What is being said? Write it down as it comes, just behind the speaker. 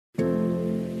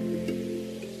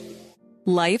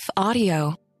Life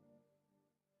Audio.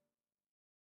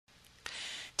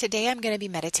 Today I'm going to be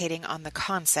meditating on the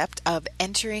concept of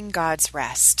entering God's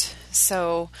rest.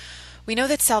 So we know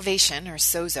that salvation, or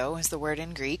sozo is the word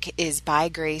in Greek, is by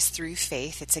grace through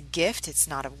faith. It's a gift, it's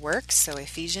not of works. So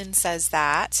Ephesians says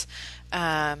that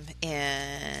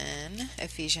in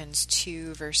Ephesians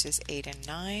 2 verses 8 and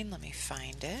 9. Let me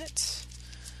find it.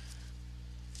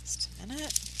 Just a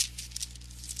minute.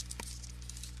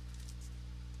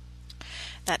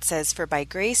 That says, "For by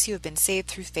grace you have been saved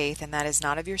through faith, and that is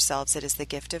not of yourselves, it is the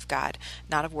gift of God,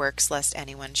 not of works, lest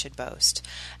anyone should boast."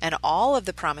 And all of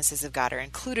the promises of God are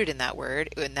included in that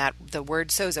word, in that the word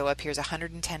sozo appears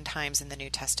 110 times in the New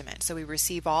Testament. So we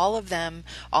receive all of them,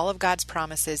 all of God's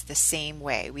promises the same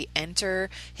way. We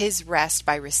enter His rest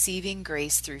by receiving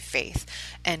grace through faith.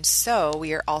 And so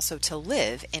we are also to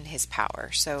live in His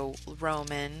power. So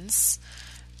Romans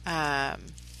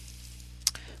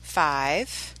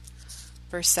 5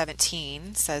 Verse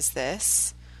 17 says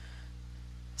this.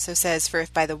 So it says, "For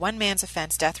if by the one man's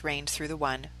offense death reigned through the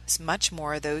one, much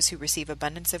more those who receive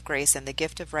abundance of grace and the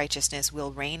gift of righteousness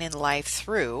will reign in life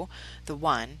through the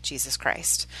one, Jesus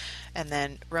Christ." And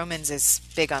then Romans is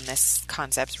big on this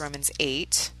concept. Romans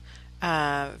 8,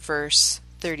 verse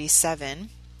 37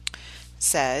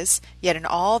 says, "Yet in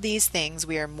all these things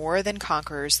we are more than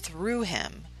conquerors through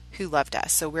Him who loved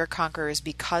us." So we're conquerors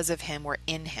because of Him, we're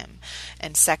in Him.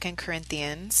 And 2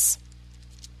 Corinthians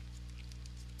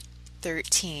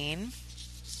 13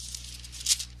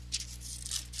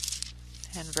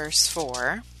 and verse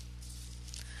 4,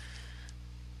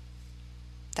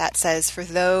 that says, "For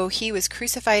though He was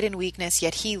crucified in weakness,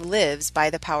 yet He lives by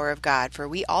the power of God. For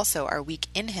we also are weak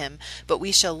in Him, but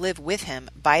we shall live with Him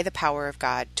by the power of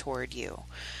God toward you."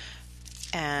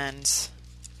 And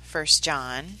 1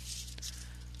 John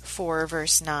 4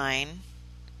 verse 9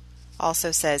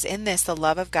 also says, "In this the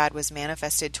love of God was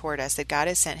manifested toward us, that God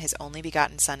has sent His only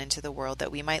begotten Son into the world,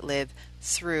 that we might live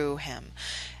through Him,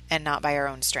 and not by our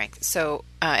own strength." So,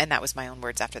 and that was my own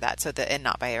words after that. So, and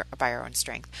not by our own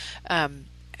strength.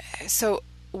 So,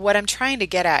 what I'm trying to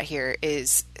get at here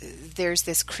is there's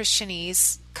this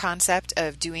Christianese concept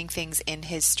of doing things in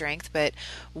His strength, but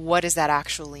what does that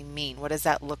actually mean? What does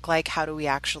that look like? How do we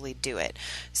actually do it?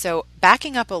 So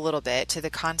backing up a little bit to the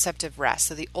concept of rest.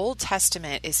 So the Old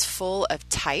Testament is full of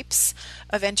types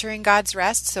of entering God's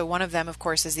rest. So one of them, of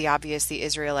course, is the obvious, the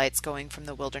Israelites going from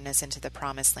the wilderness into the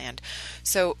promised land.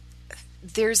 So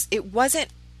it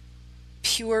wasn't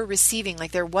pure receiving,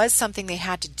 like there was something they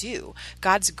had to do.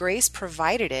 God's grace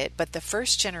provided it, but the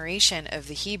first generation of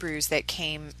the Hebrews that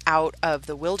came out of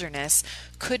the wilderness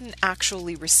couldn't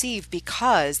actually receive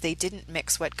because they didn't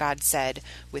mix what God said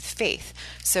with faith.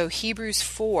 So Hebrews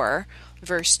 4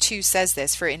 verse 2 says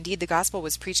this, "For indeed the gospel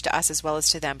was preached to us as well as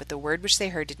to them, but the word which they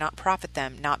heard did not profit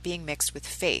them, not being mixed with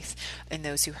faith in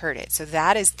those who heard it." So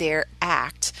that is their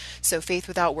act. So faith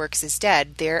without works is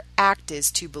dead. Their act is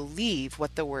to believe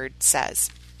what the word says.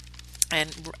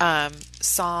 And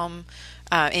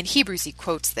in Hebrews he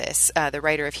quotes this, the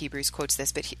writer of Hebrews quotes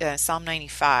this, but Psalm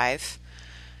 95,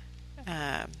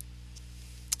 let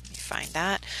me find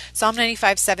that. Psalm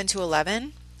 95,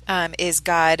 7-11 is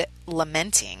God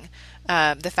lamenting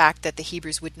the fact that the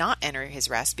Hebrews would not enter His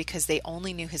rest because they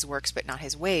only knew His works but not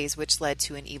His ways, which led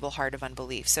to an evil heart of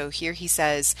unbelief. So here he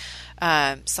says,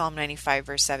 Psalm 95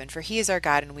 verse 7, "For He is our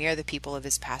God, and we are the people of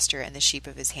His pasture and the sheep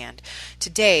of His hand.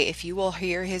 Today, if you will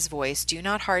hear His voice, do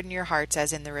not harden your hearts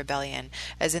as in the rebellion,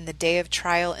 as in the day of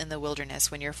trial in the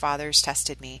wilderness, when your fathers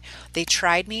tested me. They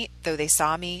tried me, though they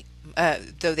saw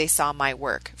my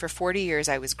work. For 40 years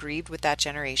I was grieved with that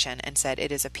generation, and said,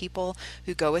 It is a people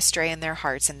who go astray in their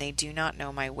hearts, and they do not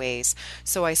know my ways.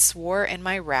 So I swore in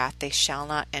my wrath, they shall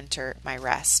not enter my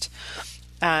rest."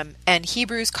 And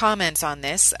Hebrews comments on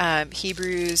this.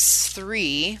 Hebrews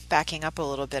 3, backing up a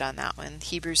little bit on that one,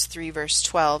 Hebrews 3 verse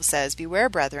 12 says, "Beware,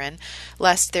 brethren,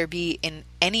 lest there be in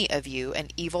any of you an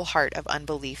evil heart of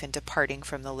unbelief in departing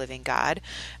from the living God."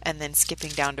 And then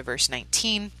skipping down to verse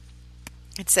 19,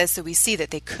 it says, so we see that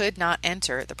they could not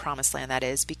enter the promised land, that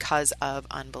is, because of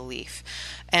unbelief.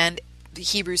 And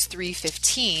Hebrews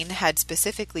 3:15 had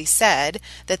specifically said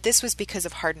that this was because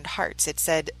of hardened hearts. It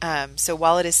said, so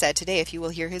while it is said today, if you will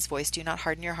hear His voice, do not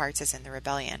harden your hearts as in the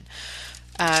rebellion.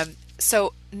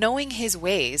 So knowing His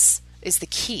ways is the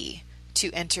key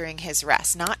to entering his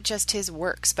rest, not just his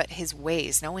works, but his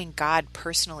ways, knowing God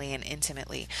personally and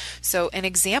intimately. So an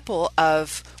example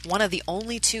of one of the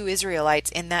only two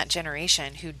Israelites in that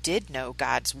generation who did know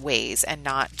God's ways and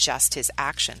not just his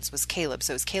actions was Caleb.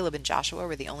 So it was Caleb and Joshua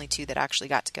were the only two that actually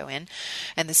got to go in.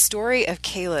 And the story of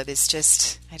Caleb is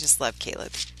just, I just love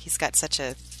Caleb. He's got such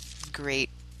a great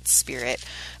spirit.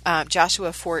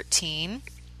 Joshua 14,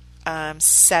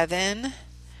 7,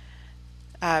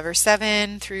 verse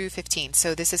 7 through 15.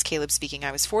 So this is Caleb speaking.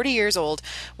 I was 40 years old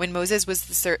when Moses,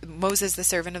 the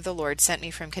servant of the Lord, sent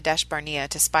me from Kadesh Barnea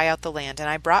to spy out the land, and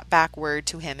I brought back word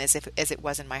to him as it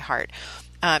was in my heart.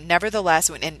 Nevertheless,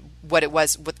 what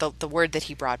the word that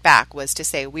he brought back was to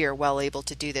say, we are well able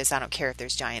to do this. I don't care if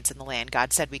there's giants in the land.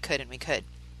 God said we could, and we could.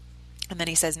 And then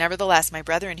he says, nevertheless, my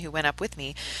brethren who went up with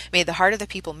me made the heart of the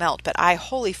people melt, but I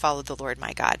wholly followed the Lord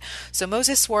my God. So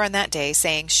Moses swore on that day,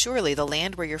 saying, surely the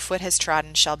land where your foot has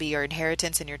trodden shall be your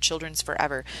inheritance and your children's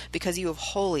forever, because you have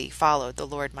wholly followed the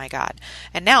Lord my God.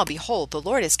 And now, behold, the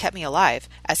Lord has kept me alive,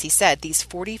 as he said, these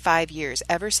 45 years,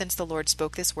 ever since the Lord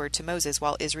spoke this word to Moses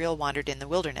while Israel wandered in the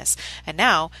wilderness. And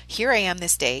now, here I am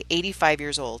this day, 85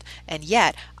 years old, and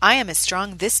yet I am as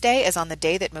strong this day as on the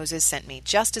day that Moses sent me.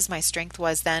 Just as my strength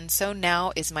was then, so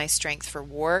now is my strength for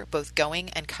war, both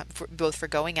for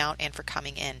going out and for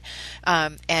coming in.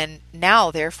 And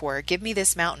now, therefore, give me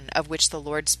this mountain of which the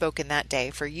Lord spoke in that day.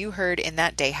 For you heard in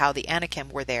that day how the Anakim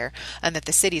were there, and that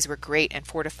the cities were great and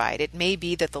fortified. It may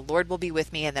be that the Lord will be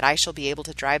with me, and that I shall be able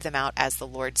to drive them out, as the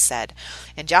Lord said.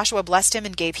 And Joshua blessed him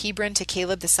and gave Hebron to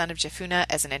Caleb the son of Jephunneh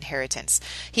as an inheritance.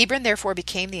 Hebron therefore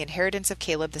became the inheritance of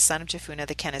Caleb the son of Jephunneh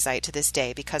the Kenizzite to this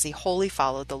day, because he wholly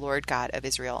followed the Lord God of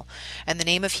Israel. And the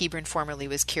name of Hebron formerly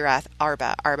was Kiriath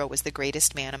Arba. Arba was the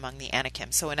greatest man among the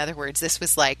Anakim. So in other words, this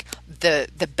was like the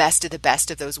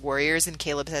best of those warriors, and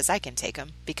Caleb says, I can take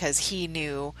him, because he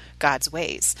knew God's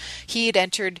ways. He had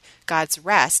entered God's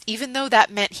rest, even though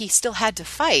that meant he still had to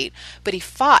fight, but he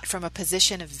fought from a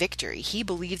position of victory. He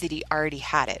believed that he already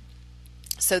had it.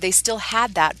 So they still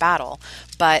had that battle,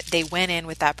 but they went in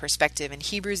with that perspective. And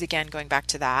Hebrews, again, going back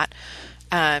to that,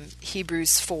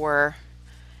 Hebrews 4,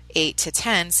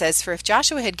 8-10 says, for if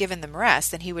Joshua had given them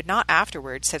rest, then he would not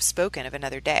afterwards have spoken of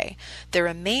another day. There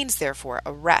remains therefore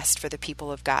a rest for the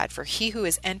people of God, for he who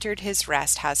has entered his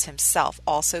rest has himself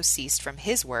also ceased from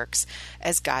his works,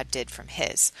 as God did from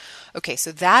his. Okay,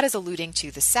 so that is alluding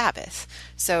to the Sabbath.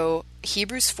 So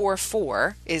Hebrews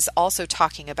 4:4 is also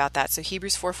talking about that. So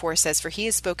Hebrews 4:4 says, for he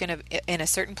has spoken of in a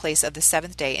certain place of the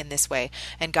seventh day in this way,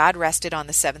 and God rested on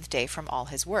the seventh day from all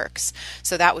his works.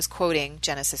 So that was quoting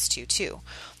Genesis 2:2.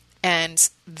 And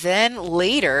then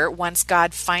later, once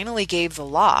God finally gave the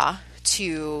law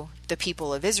to the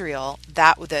people of Israel,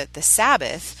 that the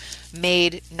Sabbath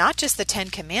made not just the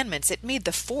 10 commandments, it made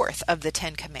the fourth of the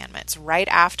 10 commandments, right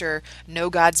after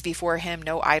no gods before him,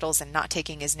 no idols, and not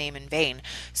taking his name in vain.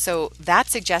 So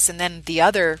that suggests, and then the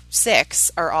other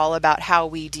 6 are all about how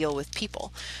we deal with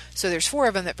people. So there's 4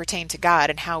 of them that pertain to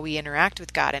God and how we interact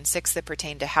with God, and 6 that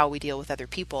pertain to how we deal with other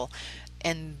people.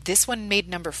 And this one made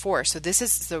number 4. So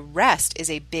the rest is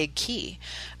a big key.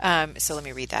 So let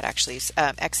me read that actually.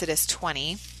 Exodus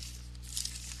 20,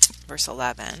 verse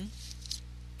 11,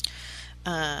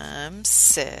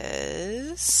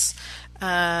 says,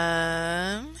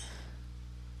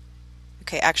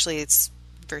 okay, actually it's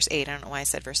verse 8. I don't know why I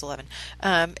said verse 11.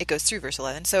 It goes through verse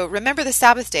 11. So remember the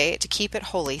Sabbath day to keep it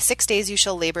holy. 6 days you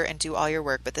shall labor and do all your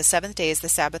work, but the 7th day is the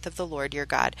Sabbath of the Lord your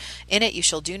God. In it you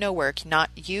shall do no work, not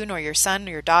you, nor your son,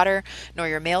 nor your daughter, nor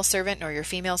your male servant, nor your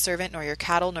female servant, nor your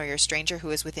cattle, nor your stranger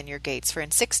who is within your gates. For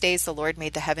in 6 days the Lord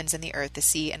made the heavens and the earth, the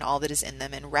sea, and all that is in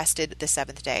them, and rested the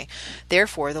 7th day.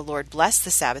 Therefore the Lord blessed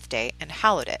the Sabbath day and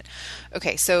hallowed it.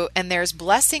 Okay, so, and there's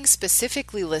blessing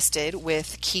specifically listed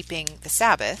with keeping the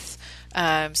Sabbath.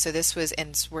 So this was,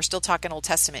 and we're still talking Old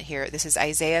Testament here. This is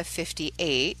Isaiah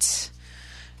 58,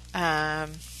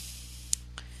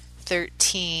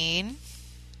 13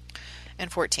 and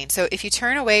 14. So if you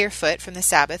turn away your foot from the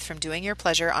Sabbath, from doing your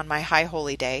pleasure on my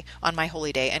holy day,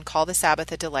 and call the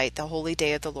Sabbath a delight, the holy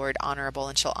day of the Lord honorable,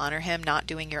 and shall honor him, not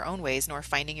doing your own ways, nor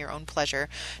finding your own pleasure,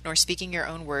 nor speaking your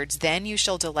own words, then you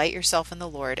shall delight yourself in the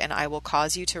Lord, and I will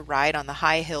cause you to ride on the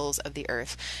high hills of the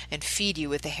earth, and feed you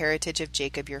with the heritage of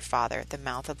Jacob your father. The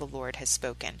mouth of the Lord has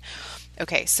spoken.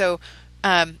 Okay, so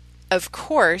of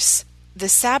course, the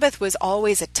Sabbath was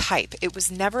always a type. It was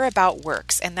never about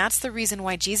works. And that's the reason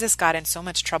why Jesus got in so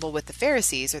much trouble with the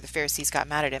Pharisees, or the Pharisees got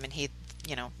mad at him and he,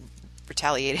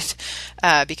 retaliated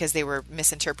because they were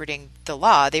misinterpreting the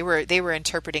law. They were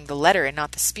interpreting the letter and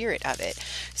not the spirit of it.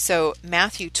 So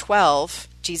Matthew 12,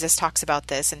 Jesus talks about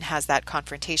this and has that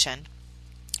confrontation.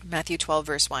 Matthew 12,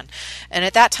 verse 1. And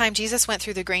at that time Jesus went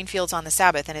through the grain fields on the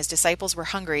Sabbath, and his disciples were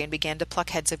hungry and began to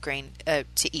pluck heads of grain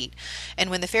to eat. And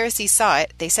when the Pharisees saw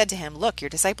it, they said to him, Look, your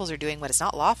disciples are doing what is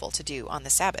not lawful to do on the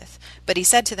Sabbath. But he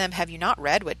said to them, Have you not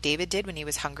read what David did when he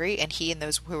was hungry, and he and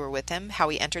those who were with him, how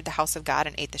he entered the house of God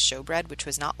and ate the showbread, which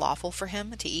was not lawful for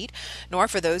him to eat, nor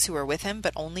for those who were with him,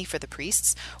 but only for the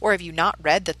priests? Or have you not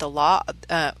read that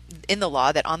in the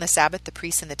law that on the Sabbath the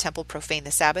priests in the temple profane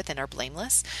the Sabbath and are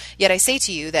blameless? Yet I say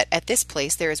to you that at this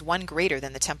place there is one greater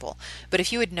than the temple. But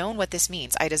if you had known what this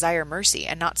means, I desire mercy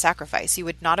and not sacrifice, you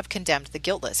would not have condemned the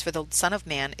guiltless, for the Son of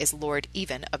Man is Lord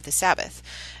even of the Sabbath.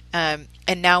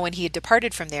 And now when he had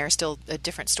departed from there, still a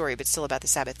different story, but still about the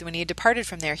Sabbath. When he had departed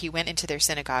from there, he went into their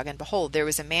synagogue, and behold, there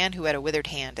was a man who had a withered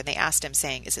hand, and they asked him,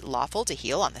 saying, Is it lawful to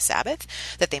heal on the Sabbath?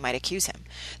 That they might accuse him.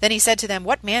 Then he said to them,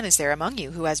 What man is there among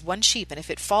you who has one sheep, and if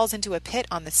it falls into a pit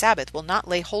on the Sabbath, will not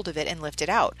lay hold of it and lift it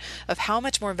out? Of how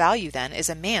much more value then is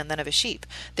a man than of a sheep?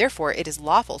 Therefore it is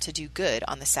lawful to do good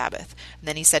on the Sabbath. And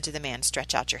then he said to the man,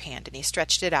 Stretch out your hand. And he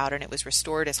stretched it out, and it was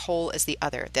restored as whole as the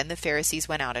other. Then the Pharisees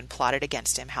went out and plotted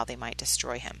against him, how they might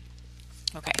destroy him.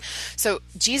 Okay, so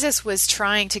Jesus was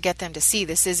trying to get them to see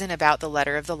this isn't about the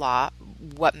letter of the law.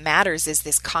 What matters is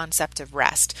this concept of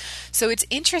rest. So it's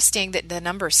interesting that the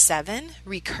number 7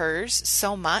 recurs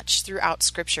so much throughout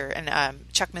Scripture, and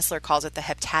Chuck Missler calls it the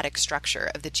heptadic structure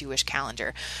of the Jewish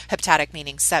calendar. Heptadic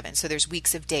meaning 7. So there's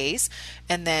weeks of days,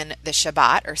 and then the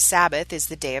Shabbat or Sabbath is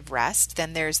the day of rest.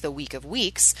 Then there's the week of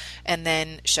weeks, and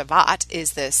then Shavat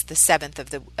is the seventh of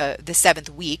the seventh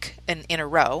week in a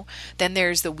row. Then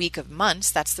there's the week of months.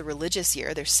 That's the religious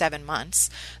year. There's 7 months.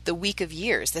 The week of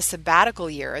years, the sabbatical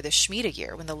year or the Shemitah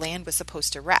year, when the land was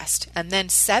supposed to rest. And then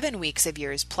 7 weeks of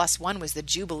years plus 1 was the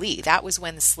Jubilee. That was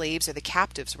when the slaves or the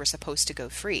captives were supposed to go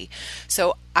free.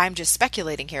 So I'm just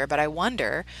speculating here, but I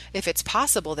wonder if it's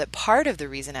possible that part of the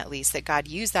reason, at least, that God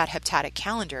used that heptadic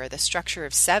calendar, the structure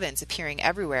of 7s appearing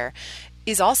everywhere,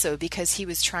 is also because he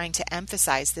was trying to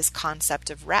emphasize this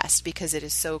concept of rest, because it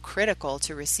is so critical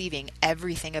to receiving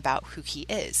everything about who he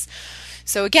is.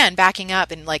 So again, backing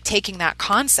up and taking that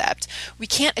concept, we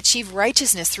can't achieve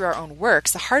righteousness through our own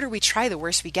works. The harder we try, the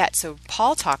worse we get. So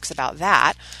Paul talks about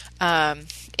that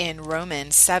in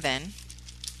Romans 7,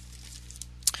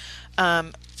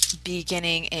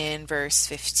 beginning in verse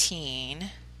 15.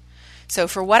 So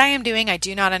for what I am doing, I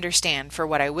do not understand. For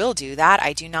what I will do, that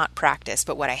I do not practice.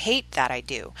 But what I hate, that I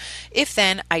do. If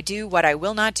then I do what I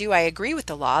will not do, I agree with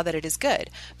the law that it is good.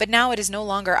 But now it is no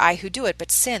longer I who do it,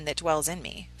 but sin that dwells in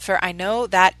me. For I know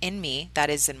that in me, that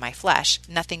is in my flesh,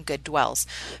 nothing good dwells.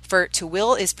 For to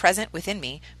will is present within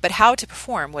me, but how to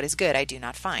perform what is good I do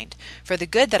not find. For the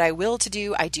good that I will to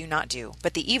do, I do not do.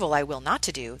 But the evil I will not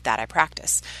to do, that I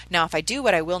practice. Now if I do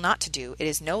what I will not to do, it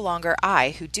is no longer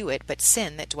I who do it, but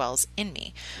sin that dwells in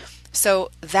me.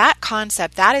 So that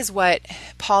concept, that is what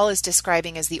Paul is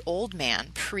describing as the old man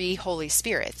pre-Holy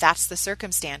Spirit. That's the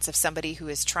circumstance of somebody who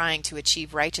is trying to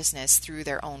achieve righteousness through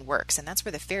their own works. And that's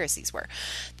where the Pharisees were.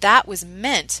 That was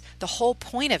meant, the whole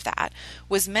point of that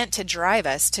was meant to drive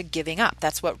us to giving up.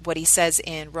 That's what he says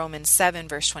in Romans 7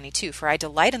 verse 22. For I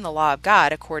delight in the law of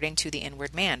God according to the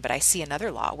inward man, but I see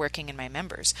another law working in my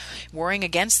members, warring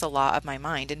against the law of my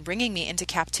mind and bringing me into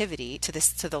captivity to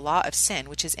the law of sin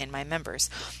which is in my members.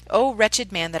 O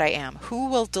wretched man that I am, who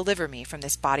will deliver me from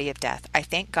this body of death? I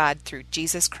thank God through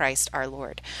Jesus Christ our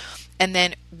Lord. And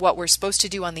then what we're supposed to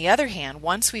do on the other hand,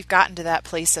 once we've gotten to that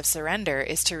place of surrender,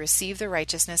 is to receive the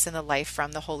righteousness and the life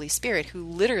from the Holy Spirit, who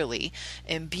literally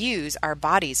imbues our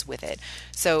bodies with it.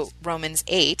 So Romans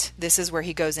 8, this is where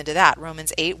he goes into that.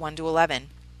 Romans 8, 1-11.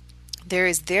 There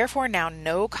is therefore now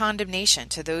no condemnation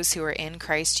to those who are in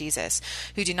Christ Jesus,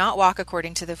 who do not walk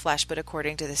according to the flesh, but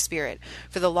according to the Spirit.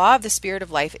 For the law of the Spirit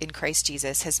of life in Christ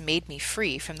Jesus has made me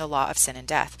free from the law of sin and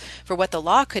death. For what the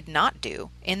law could not do,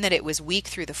 in that it was weak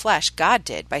through the flesh, God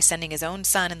did, by sending his own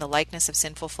Son in the likeness of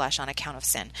sinful flesh on account of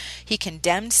sin. He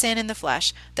condemned sin in the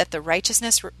flesh, that the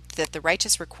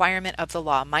righteous requirement of the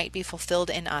law might be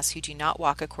fulfilled in us who do not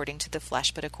walk according to the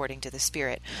flesh, but according to the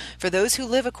Spirit. For those who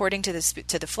live according to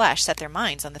the flesh set their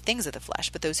minds on the things of the flesh,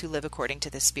 but those who live according to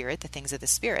the Spirit, the things of the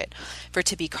Spirit. For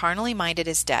to be carnally minded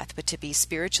is death, but to be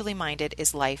spiritually minded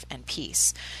is life and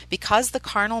peace. Because the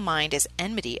carnal mind is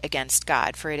enmity against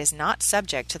God, for it is not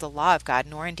subject to the law of God,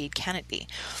 nor indeed can it be.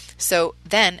 So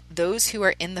then those who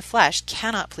are in the flesh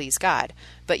cannot please God.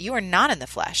 But you are not in the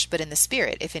flesh, but in the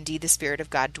Spirit, if indeed the Spirit of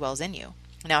God dwells in you.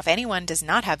 Now, if anyone does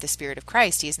not have the Spirit of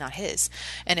Christ, he is not his.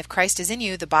 And if Christ is in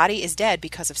you, the body is dead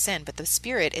because of sin, but the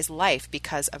Spirit is life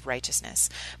because of righteousness.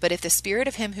 But if the Spirit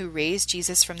of him who raised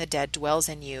Jesus from the dead dwells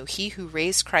in you, he who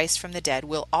raised Christ from the dead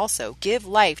will also give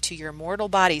life to your mortal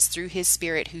bodies through his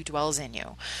Spirit who dwells in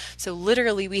you. So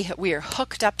literally, we are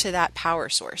hooked up to that power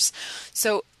source.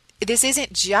 So this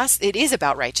isn't just, it is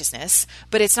about righteousness,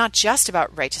 but it's not just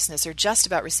about righteousness or just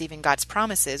about receiving God's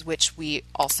promises, which we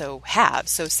also have.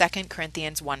 So 2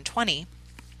 Corinthians 1:20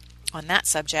 on that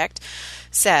subject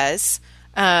says,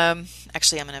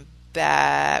 actually I'm going to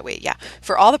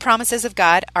For all the promises of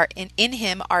God are in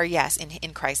him are yes,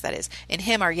 in Christ that is, in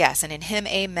him are yes, and in him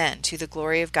amen, to the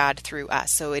glory of God through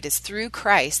us. So it is through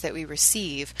Christ that we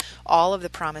receive all of the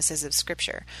promises of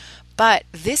Scripture. But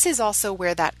this is also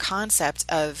where that concept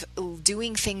of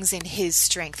doing things in his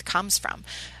strength comes from.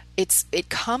 It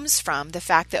comes from the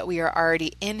fact that we are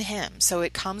already in him. So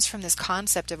it comes from this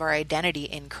concept of our identity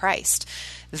in Christ.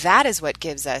 That is what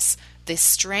gives us the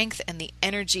strength and the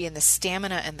energy and the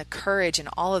stamina and the courage and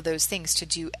all of those things to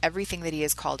do everything that he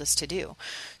has called us to do.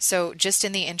 So just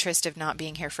in the interest of not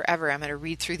being here forever, I'm going to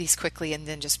read through these quickly and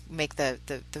then just make the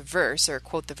verse or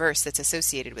quote the verse that's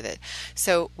associated with it.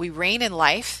 So we reign in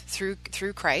life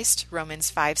through Christ,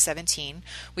 Romans 5:17.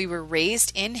 We were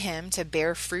raised in him to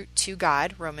bear fruit to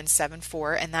God, Romans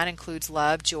 7:4, and that includes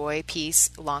love, joy,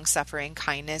 peace, long-suffering,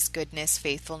 kindness, goodness,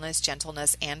 faithfulness,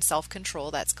 gentleness, and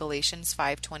self-control. That's Galatians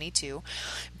 5:22.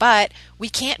 But we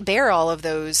can't bear all of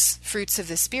those fruits of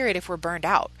the Spirit if we're burned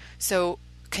out. So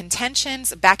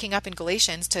contentions, backing up in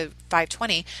Galatians to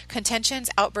 5:20, contentions,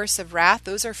 outbursts of wrath,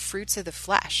 those are fruits of the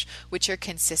flesh, which are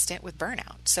consistent with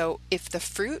burnout. So if the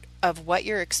fruit of what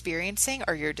you're experiencing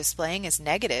or you're displaying is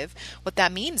negative, what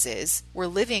that means is we're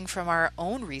living from our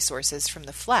own resources from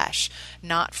the flesh,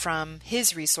 not from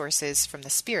his resources from the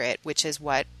Spirit, which is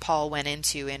what Paul went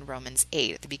into in Romans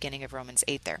 8, at the beginning of Romans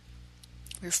 8 there.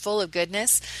 We're full of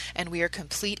goodness, and we are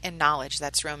complete in knowledge.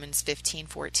 That's Romans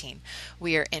 15:14.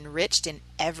 We are enriched in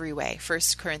every way.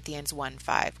 1 Corinthians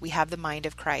 1:5. We have the mind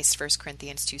of Christ. 1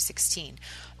 Corinthians 2:16.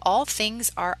 All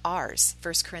things are ours.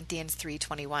 1 Corinthians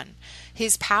 3:21.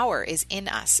 His power is in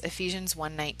us. Ephesians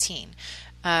 1:19.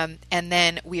 And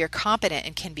then we are competent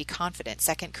and can be confident.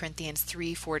 2 Corinthians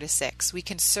 3:4-6. We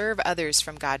can serve others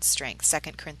from God's strength.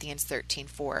 2 Corinthians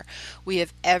 13:4. We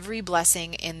have every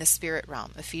blessing in the spirit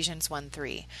realm. Ephesians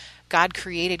 1:3. God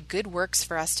created good works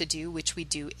for us to do, which we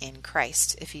do in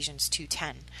Christ. Ephesians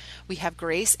 2:10. We have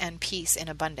grace and peace in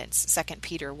abundance. 2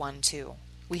 Peter 1:2.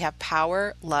 We have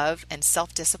power, love, and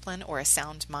self-discipline or a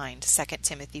sound mind. 2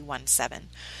 Timothy 1:7.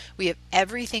 We have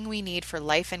everything we need for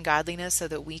life and godliness so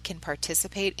that we can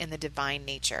participate in the divine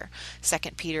nature.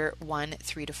 2 Peter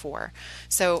 1:3-4.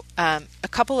 So a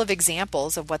couple of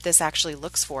examples of what this actually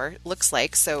looks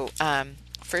like. So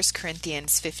 1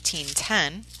 Corinthians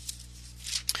 15:10.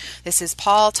 This is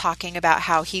Paul talking about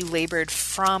how he labored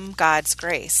from God's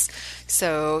grace.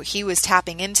 So he was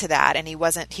tapping into that, and he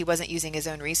wasn't using his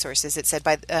own resources. It said,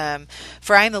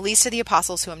 "For I am the least of the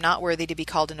apostles, who am not worthy to be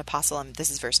called an apostle." And this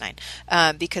is verse 9.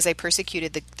 "Because I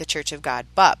persecuted the church of God.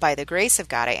 But by the grace of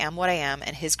God I am what I am,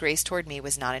 and his grace toward me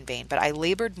was not in vain. But I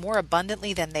labored more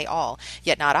abundantly than they all.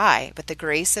 Yet not I, but the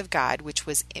grace of God which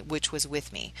was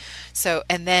with me." So,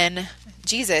 and then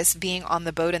Jesus being on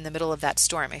the boat in the middle of that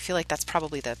storm. I feel like that's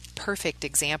probably the perfect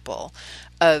example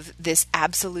of this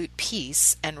absolute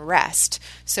peace and rest.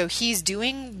 So he's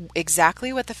doing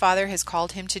exactly what the Father has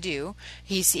called him to do.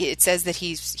 It says that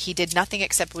he did nothing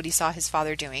except what he saw his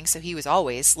Father doing. So he was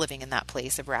always living in that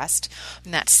place of rest, in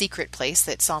that secret place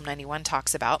that Psalm 91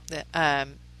 talks about.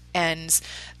 And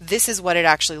this is what it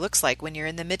actually looks like. When you're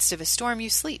in the midst of a storm,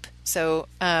 you sleep. So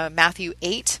Matthew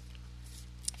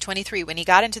 8:23, when he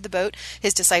got into the boat,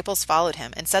 his disciples followed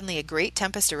him, and suddenly a great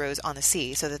tempest arose on the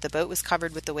sea, so that the boat was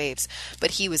covered with the waves,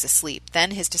 but he was asleep. Then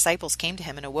his disciples came to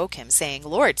him and awoke him, saying,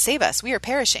 "Lord, save us, we are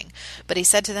perishing." But he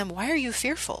said to them, "Why are you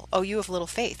fearful, O you of little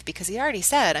faith?" Because he already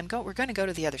said, we're going to go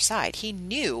to the other side. He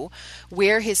knew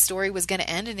where his story was going to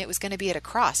end, and it was going to be at a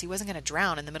cross. He wasn't going to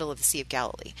drown in the middle of the Sea of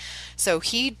Galilee. So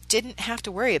he didn't have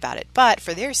to worry about it. But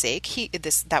for their sake,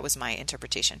 that was my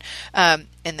interpretation. And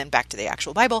then back to the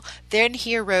actual Bible. Then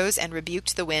he arose and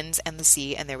rebuked the winds and the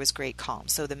sea, and there was great calm.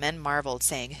 So the men marveled,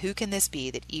 saying, "Who can this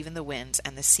be, that even the winds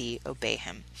and the sea obey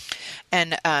him?"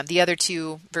 And the other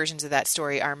two versions of that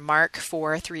story are Mark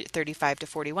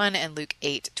 4:35-41 and Luke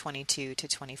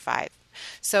 8:22-25.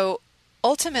 So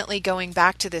ultimately, going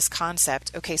back to this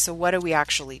concept, okay, so what do we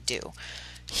actually do?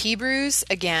 Hebrews,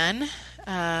 again,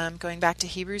 going back to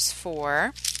Hebrews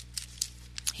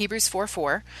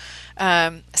 4:4,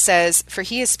 says, "For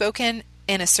he has spoken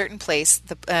in a certain place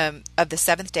of the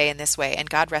seventh day in this way, and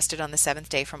God rested on the seventh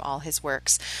day from all his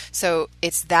works. So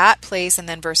it's that place, and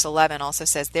then verse 11 also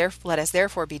says, let us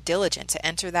therefore be diligent to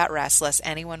enter that rest, lest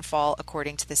anyone fall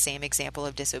according to the same example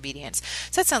of disobedience.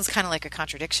 So that sounds kind of like a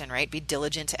contradiction, right? Be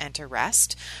diligent to enter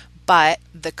rest. But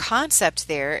the concept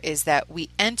there is that we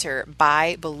enter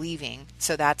by believing.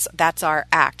 So that's our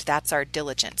act. That's our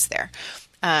diligence there.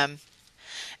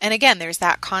 And again, there's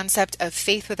that concept of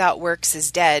faith without works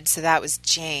is dead. So that was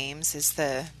James, is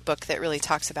the book that really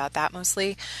talks about that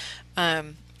mostly.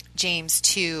 James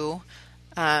 2,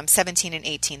 17 and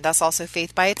 18. Thus also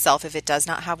faith by itself, if it does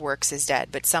not have works, is dead.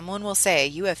 But someone will say,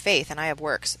 you have faith and I have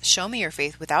works. Show me your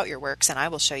faith without your works, and I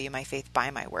will show you my faith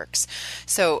by my works.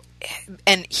 So,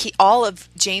 and all of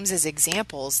James's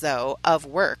examples, though, of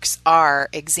works are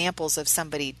examples of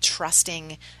somebody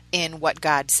trusting in what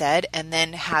God said and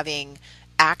then having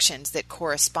actions that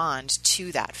correspond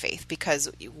to that faith,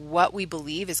 because what we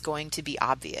believe is going to be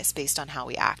obvious based on how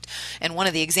we act. And one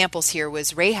of the examples here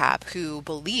was Rahab, who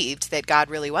believed that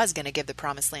God really was going to give the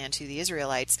promised land to the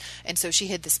Israelites, and so she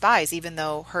hid the spies, even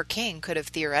though her king could have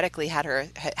theoretically had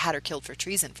her killed for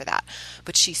treason for that.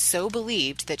 But she so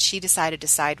believed that she decided to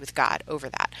side with God over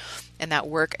that, and that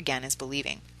work again is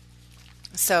believing.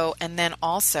 So, and then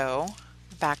also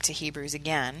back to Hebrews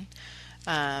again,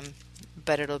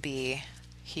 but it'll be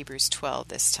Hebrews 12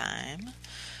 this time.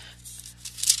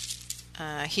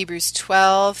 Hebrews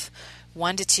 12,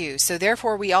 1-2. So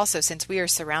therefore we also, since we are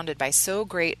surrounded by so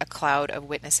great a cloud of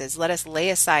witnesses, let us lay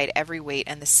aside every weight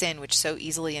and the sin which so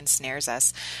easily ensnares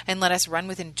us, and let us run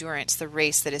with endurance the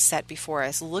race that is set before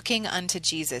us, looking unto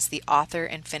Jesus, the author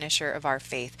and finisher of our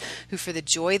faith, who for the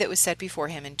joy that was set before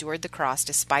him endured the cross,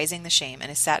 despising the shame, and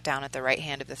is sat down at the right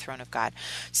hand of the throne of God.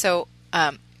 So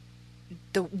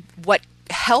what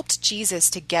helped Jesus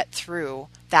to get through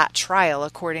that trial,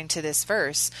 according to this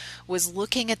verse, was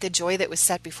looking at the joy that was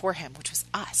set before him, which was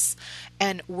us.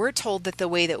 And we're told that the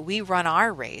way that we run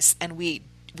our race, and we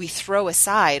throw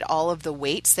aside all of the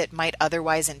weights that might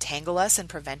otherwise entangle us and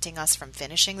preventing us from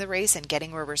finishing the race and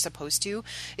getting where we're supposed to,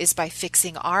 is by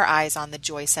fixing our eyes on the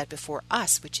joy set before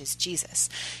us, which is Jesus.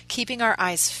 Keeping our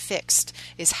eyes fixed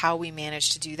is how we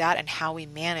manage to do that, and how we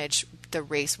manage the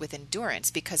race with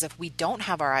endurance. Because if we don't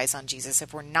have our eyes on Jesus,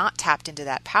 if we're not tapped into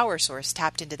that power source,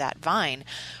 tapped into that vine,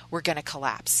 we're going to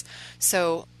collapse.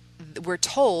 So we're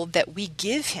told that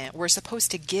we're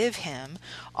supposed to give him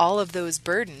all of those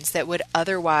burdens that would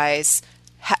otherwise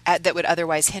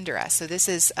hinder us. So this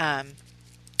is 1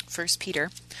 Peter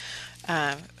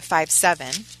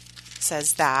 5:7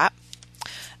 says that.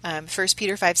 1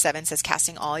 Peter 5:7 says,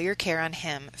 casting all your care on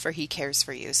him, for he cares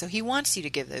for you. So he wants you to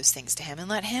give those things to him and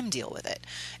let him deal with it.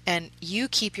 And you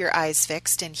keep your eyes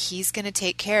fixed, and he's going to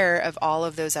take care of all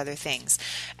of those other things.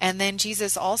 And then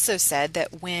Jesus also said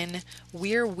that when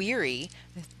we're weary,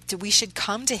 we should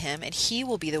come to him, and he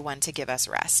will be the one to give us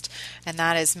rest. And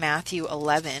that is Matthew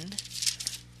 11,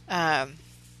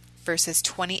 verses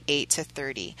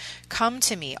 28-30. Come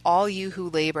to me, all you who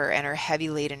labor and are heavy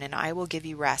laden, and I will give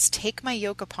you rest. Take my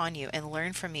yoke upon you and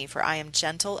learn from me, for I am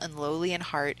gentle and lowly in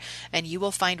heart, and you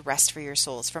will find rest for your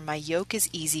souls. For my yoke is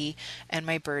easy and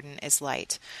my burden is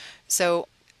light. So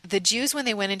the Jews, when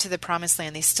they went into the promised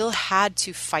land, they still had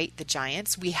to fight the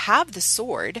giants. We have the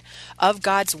sword of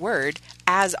God's word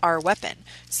as our weapon.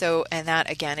 So, and that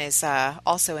again is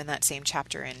also in that same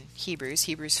chapter in Hebrews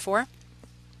 4:12.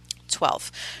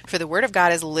 For the word of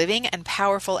God is living and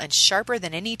powerful and sharper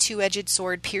than any two-edged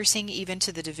sword, piercing even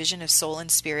to the division of soul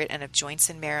and spirit and of joints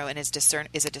and marrow, and is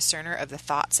a discerner of the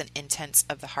thoughts and intents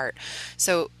of the heart.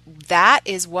 So that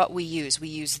is what we use. We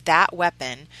use that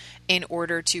weapon in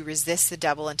order to resist the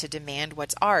devil and to demand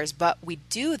what's ours. But we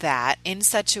do that in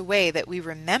such a way that we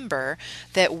remember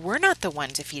that we're not the one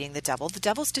defeating the devil. The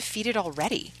devil's defeated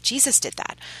already. Jesus did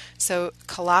that. So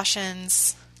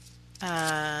Colossians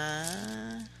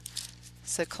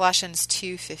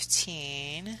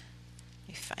 2:15. Let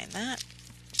me find that.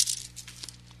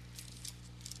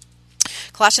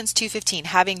 Colossians 2:15.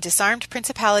 Having disarmed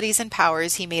principalities and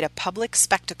powers, he made a public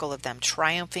spectacle of them,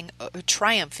 triumphing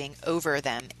over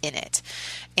them in it.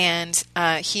 And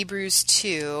Hebrews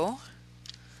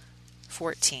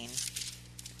 2:14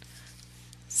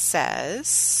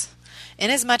 says,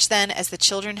 inasmuch then as the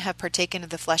children have partaken of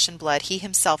the flesh and blood, he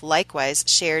himself likewise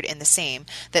shared in the same,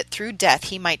 that through death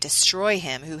he might destroy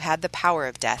him who had the power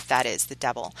of death, that is, the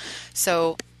devil.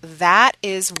 So that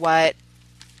is what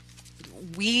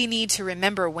we need to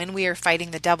remember when we are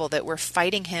fighting the devil, that we're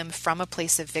fighting him from a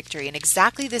place of victory. In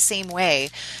exactly the same way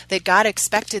that God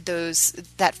expected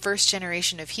that first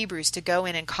generation of Hebrews to go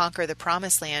in and conquer the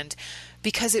promised land,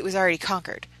 because it was already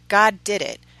conquered. God did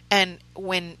it. And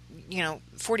when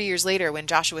 40 years later when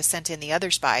Joshua sent in the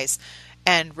other spies,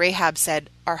 and Rahab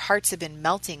said, our hearts have been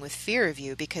melting with fear of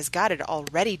you because God had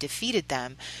already defeated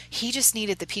them. He just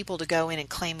needed the people to go in and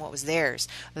claim what was theirs.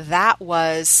 That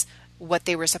was what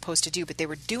they were supposed to do, but they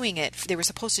were doing it. They were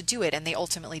supposed to do it, and they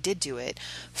ultimately did do it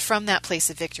from that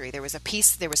place of victory. There was a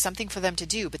peace, there was something for them to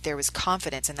do, but there was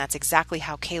confidence, and that's exactly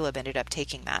how Caleb ended up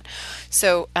taking that.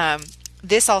 So,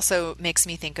 this also makes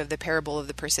me think of the parable of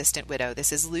the persistent widow.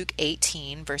 This is Luke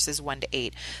 18, verses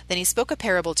 1-8. Then he spoke a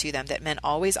parable to them that men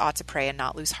always ought to pray and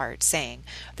not lose heart, saying,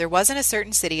 there was in a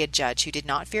certain city a judge who did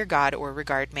not fear God or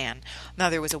regard man.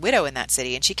 Now there was a widow in that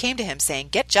city, and she came to him, saying,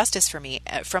 get justice for me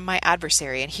from my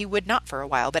adversary. And he would not for a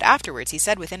while. But afterwards he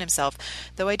said within himself,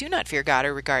 though I do not fear God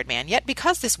or regard man, yet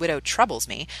because this widow troubles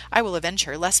me, I will avenge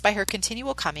her, lest by her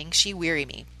continual coming she weary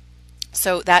me.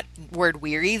 So that word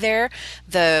weary there,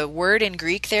 the word in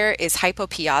Greek there is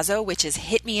hypopiazo, which is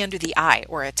hit me under the eye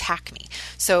or attack me.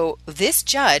 So this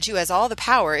judge who has all the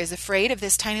power is afraid of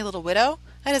this tiny little widow?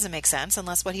 That doesn't make sense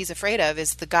unless what he's afraid of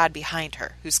is the God behind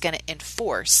her who's going to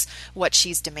enforce what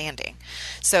she's demanding.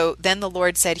 So then the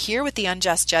Lord said, hear what the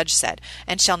unjust judge said.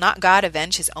 And shall not God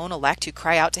avenge his own elect who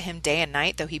cry out to him day and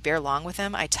night, though he bear long with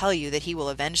them? I tell you that he will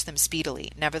avenge them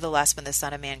speedily. Nevertheless, when the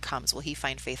Son of Man comes, will he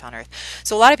find faith on earth?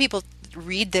 So a lot of people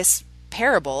read this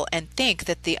parable and think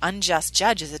that the unjust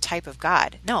judge is a type of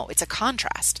God. No, it's a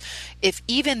contrast. If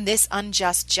even this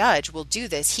unjust judge will do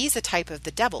this, he's a type of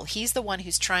the devil. He's the one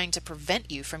who's trying to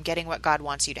prevent you from getting what God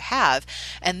wants you to have.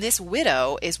 And this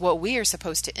widow is what we are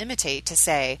supposed to imitate, to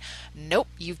say, nope,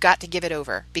 you've got to give it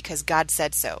over because God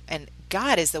said so. And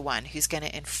God is the one who's going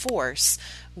to enforce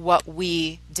what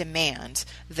we demand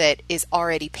that is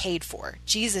already paid for.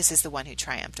 Jesus is the one who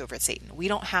triumphed over Satan. We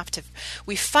don't have to,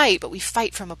 we fight, but we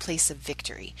fight from a place of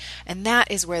victory. And that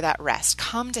is where that rest.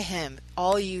 Come to him,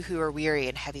 all you who are weary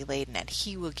and heavy laden, and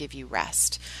he will give you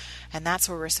rest. And that's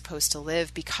where we're supposed to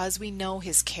live because we know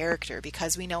his character,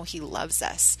 because we know he loves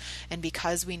us, and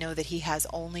because we know that he has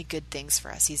only good things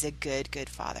for us. He's a good, good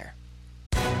Father.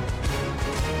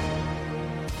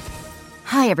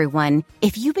 Hi, everyone.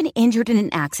 If you've been injured in an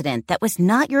accident that was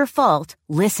not your fault,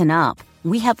 listen up.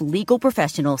 We have legal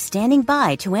professionals standing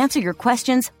by to answer your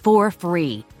questions for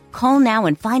free. Call now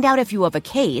and find out if you have a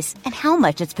case and how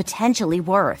much it's potentially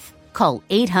worth. Call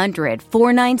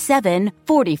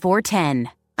 800-497-4410.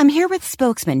 I'm here with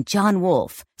spokesman John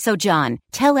Wolf. So, John,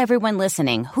 tell everyone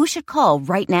listening who should call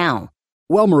right now.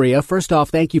 Well, Maria, first off,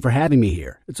 thank you for having me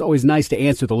here. It's always nice to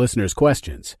answer the listeners'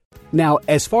 questions. Now,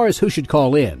 as far as who should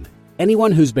call in,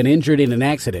 anyone who's been injured in an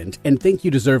accident and think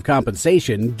you deserve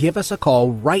compensation, give us a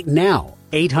call right now.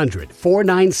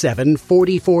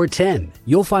 800-497-4410.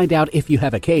 You'll find out if you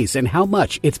have a case and how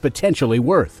much it's potentially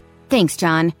worth. Thanks,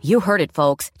 John. You heard it,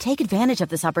 folks. Take advantage of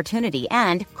this opportunity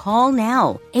and call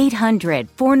now.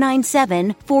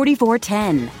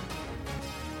 800-497-4410.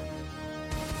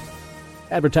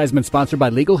 Advertisement sponsored by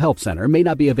Legal Help Center. May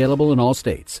not be available in all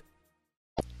states.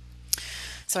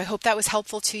 So I hope that was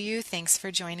helpful to you. Thanks for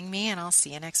joining me, and I'll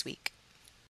see you next week.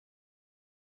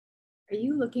 Are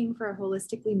you looking for a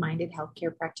holistically minded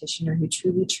healthcare practitioner who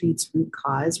truly treats root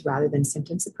cause rather than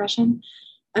symptom suppression?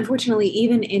 Unfortunately,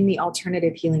 even in the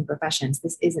alternative healing professions,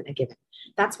 this isn't a given.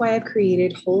 That's why I've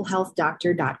created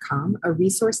WholeHealthDoctor.com, a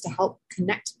resource to help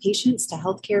connect patients to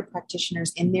healthcare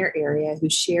practitioners in their area who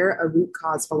share a root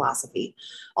cause philosophy.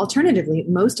 Alternatively,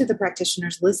 most of the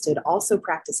practitioners listed also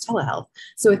practice telehealth.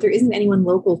 So if there isn't anyone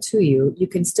local to you, you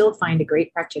can still find a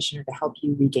great practitioner to help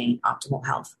you regain optimal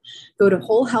health. Go to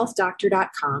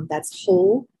WholeHealthDoctor.com. That's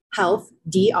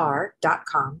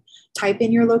WholeHealthDR.com. Type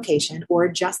in your location or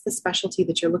just the specialty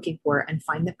that you're looking for and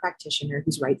find the practitioner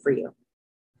who's right for you.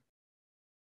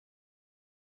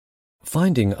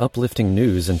 Finding uplifting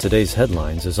news in today's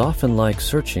headlines is often like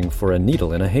searching for a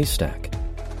needle in a haystack.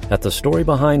 At the Story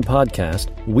Behind podcast,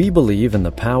 we believe in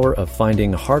the power of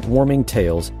finding heartwarming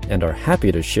tales and are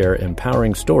happy to share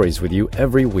empowering stories with you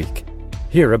every week.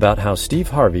 Hear about how Steve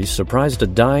Harvey surprised a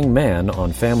dying man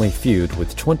on Family Feud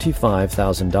with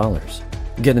 $25,000.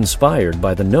 Get inspired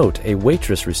by the note a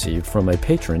waitress received from a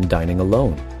patron dining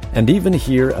alone. And even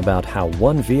hear about how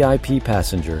one VIP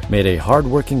passenger made a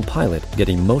hardworking pilot get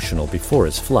emotional before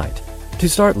his flight. To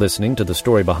start listening to the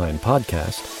Story Behind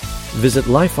podcast, visit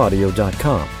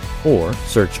lifeaudio.com or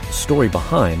search Story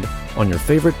Behind on your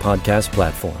favorite podcast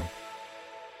platform.